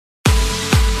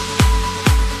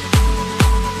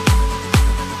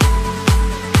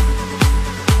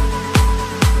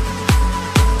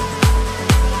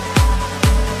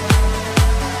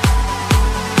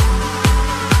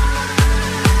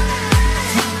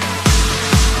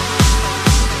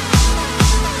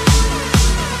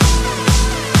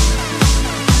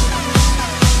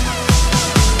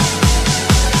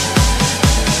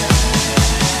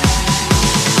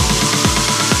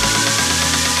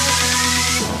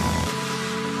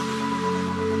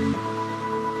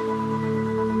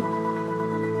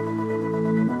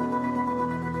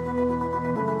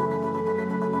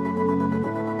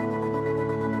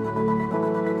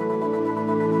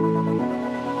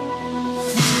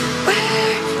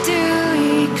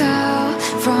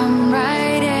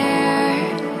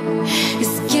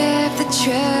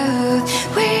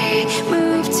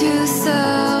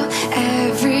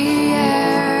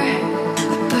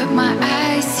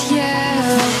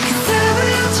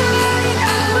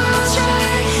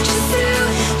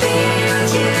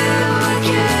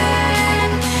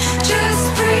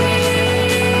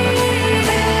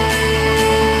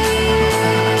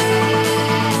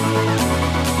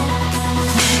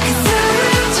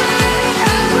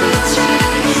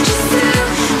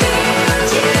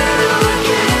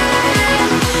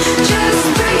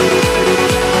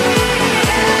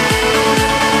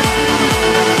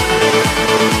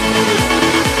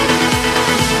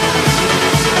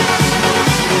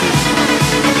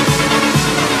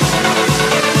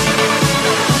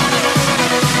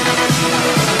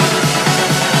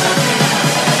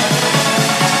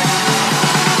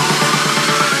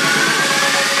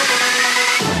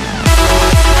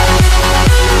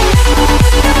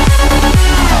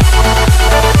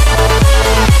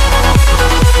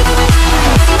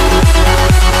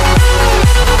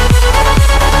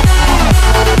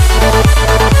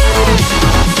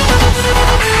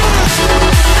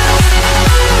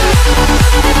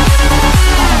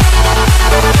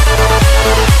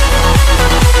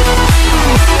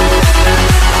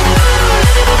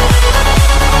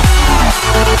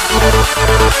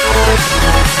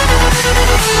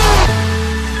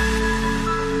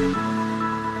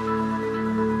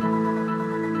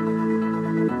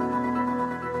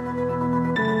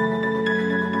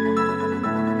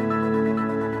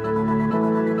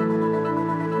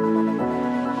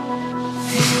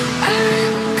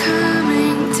I'm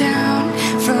coming down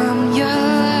from your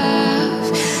love.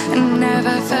 I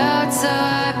never felt so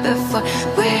high before.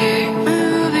 We're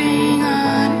moving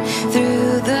on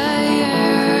through the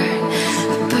year.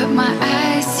 I put my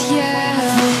eyes here.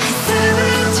 I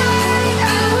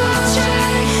will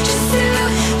try just to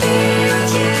be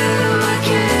with you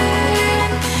again.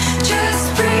 Just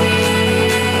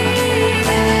breathe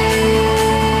in.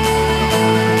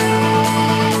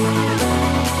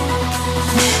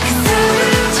 I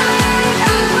will try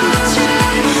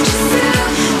just to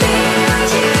be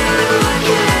with you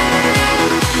again.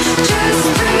 Just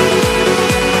breathe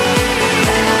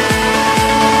in.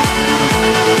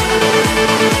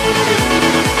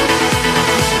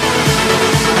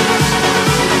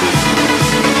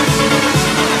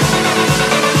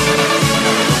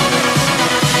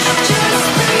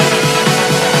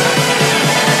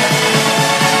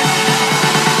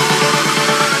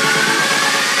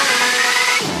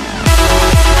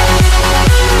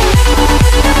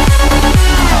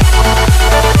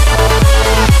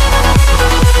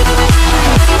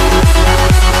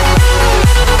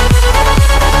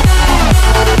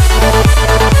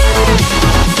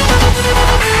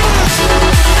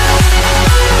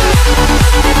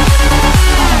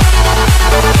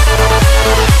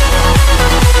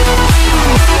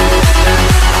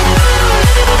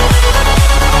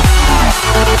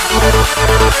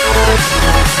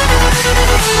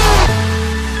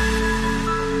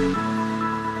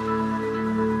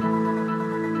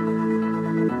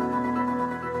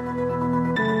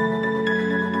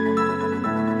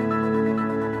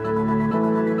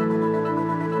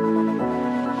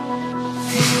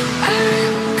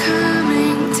 I'm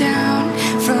coming down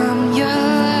from your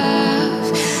love.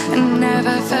 I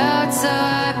never felt so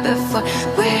high before.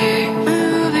 We're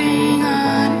moving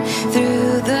on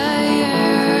through the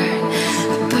year.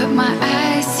 I put my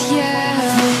eyes here.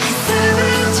 I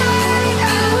will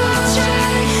try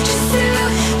just to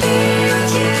be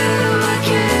with you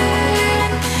again.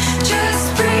 Just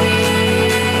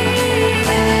breathe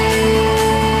in.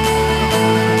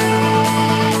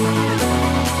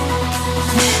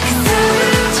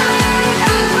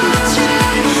 I will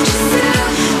try just to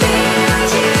be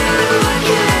with you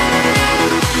again.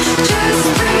 Just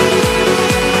breathe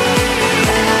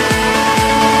in.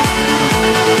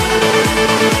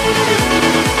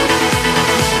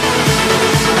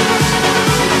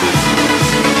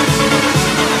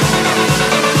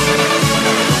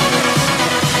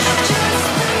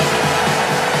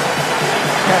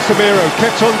 Casemiro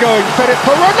kept on going, fed it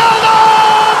for Ronaldo!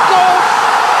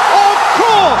 Of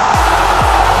course!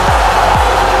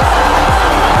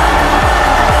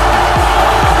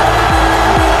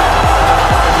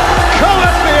 Come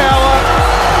at the hour!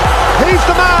 He's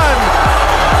the man!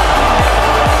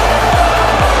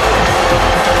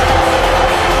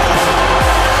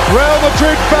 Real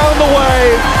Madrid found the way.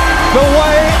 The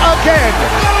way again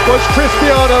was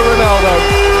Cristiano Ronaldo.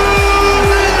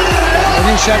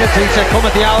 You said it, Peter, come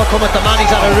at the hour, come at the man. He's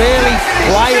had a really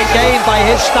quiet game by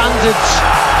his standards.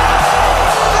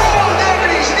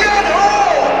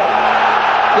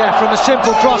 Yeah, from a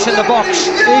simple cross in the box,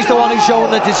 he's the one who's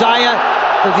shown the desire,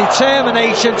 the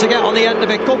determination to get on the end of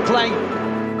it. Good play.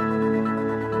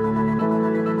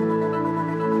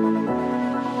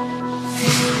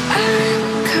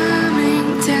 I'm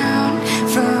coming down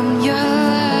from your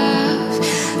love.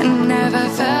 I never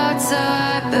felt so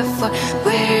high before.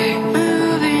 We're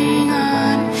moving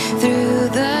on through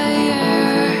the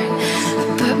year. I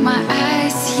put my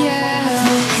eyes here.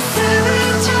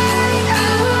 I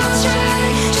will try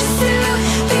just to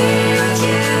be with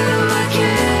you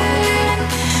again.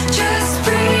 Just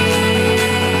breathe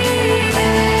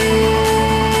in.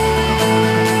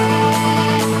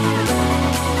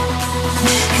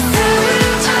 I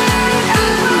will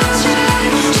try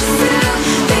just to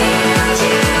be with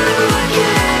you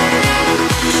again.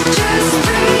 Just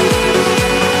breathe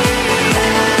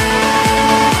in.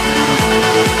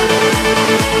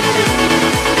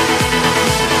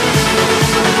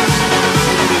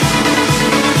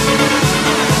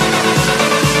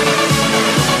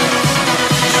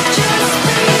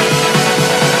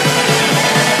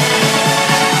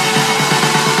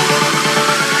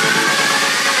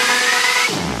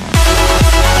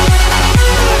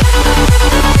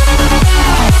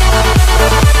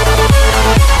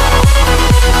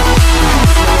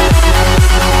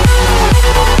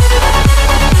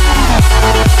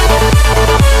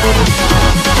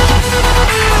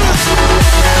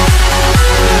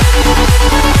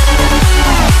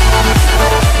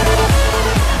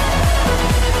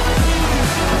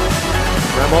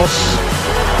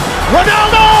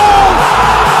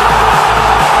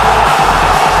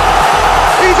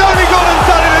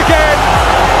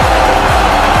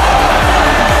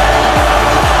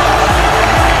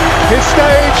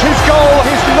 his goal,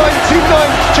 his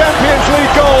 99th Champions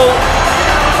League goal,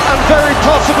 and very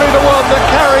possibly the one that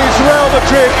carries Real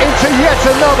Madrid into yet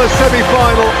another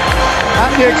semi-final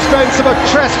at the expense of a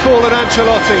crestfallen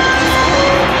Ancelotti.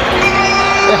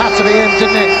 It had to be him,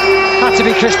 didn't it? Had to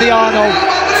be Cristiano.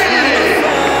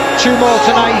 2 more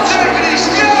tonight.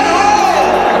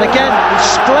 And again,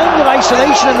 splendid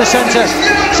isolation in the centre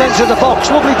of the box.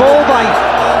 Lovely ball by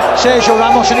Sergio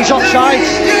Ramos, and he's offside.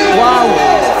 Wow,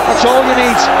 that's all you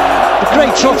need. A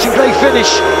great touch and great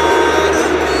finish.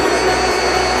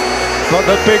 But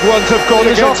the big ones have gone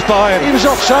against Bayern. He was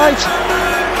offside.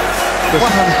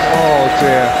 Oh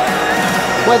dear.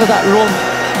 Whether that run,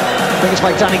 I think it's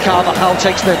by Danny Carvajal,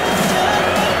 takes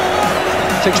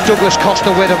Douglas Costa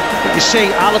with him. But you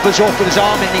see, Alaba's off with his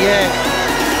arm in the air.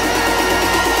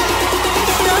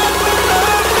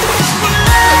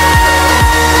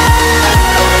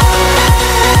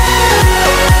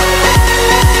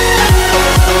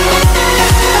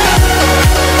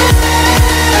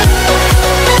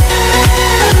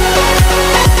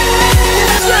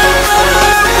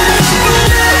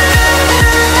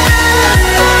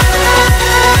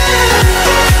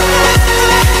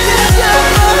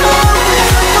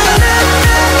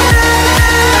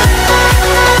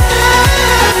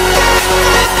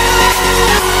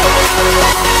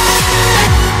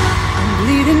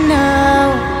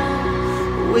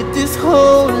 This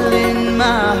hole in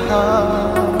my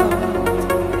heart,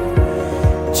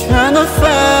 trying to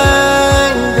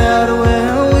find out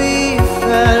where we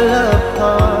fell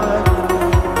apart.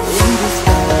 In this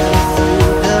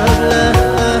field of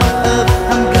love,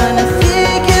 I'm gonna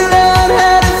figure out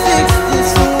how to fix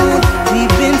this wound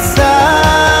deep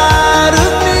inside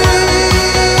of me.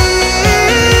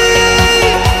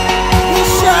 You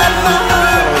shot my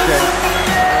heart.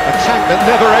 A tank that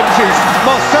never empties.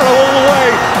 Marcelo all the way.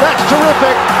 That's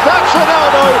terrific. That's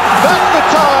Ronaldo. That's the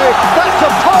tie. That's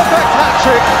a perfect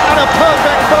hat-trick and a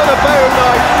perfect Bernabeu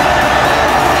night.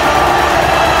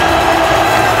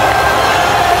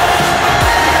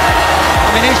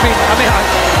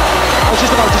 I was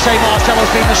just about to say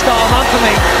Marcelo's been the star man for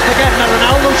me. Again, now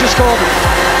Ronaldo just scored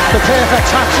the perfect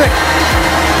hat-trick.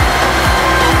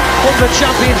 100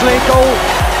 Champions League goal.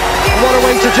 What a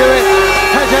way to do it.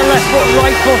 Header, left foot,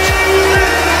 right foot.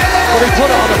 But he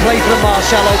put it on a play for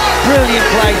Marcelo. Brilliant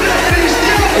play.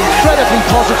 Incredibly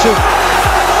positive.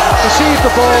 Received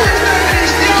the ball.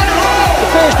 The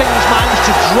first thing in his mind is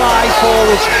to drive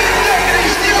forward.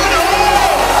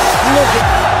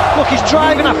 Look, he's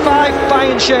driving a 5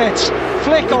 Bayern shirts.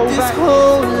 Flick over. This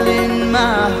hole in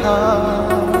my heart.